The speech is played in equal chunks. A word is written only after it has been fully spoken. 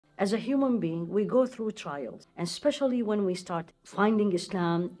As a human being, we go through trials, and especially when we start finding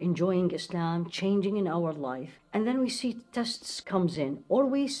Islam, enjoying Islam, changing in our life, and then we see tests comes in, or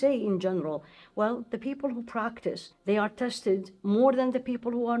we say in general, well, the people who practice, they are tested more than the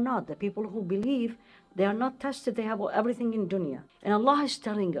people who are not. The people who believe, they are not tested, they have everything in dunya. And Allah is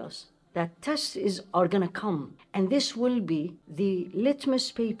telling us that tests are gonna come, and this will be the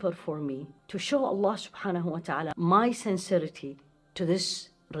litmus paper for me to show Allah subhanahu wa ta'ala my sincerity to this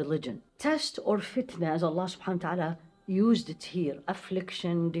religion. Test or fitna, as Allah subhanahu wa ta'ala used it here,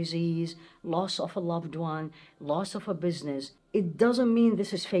 affliction, disease, loss of a loved one, loss of a business, it doesn't mean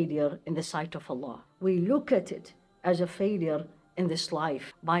this is failure in the sight of Allah. We look at it as a failure in this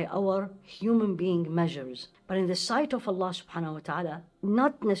life by our human being measures. But in the sight of Allah subhanahu wa ta'ala,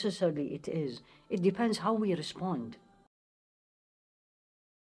 not necessarily it is. It depends how we respond.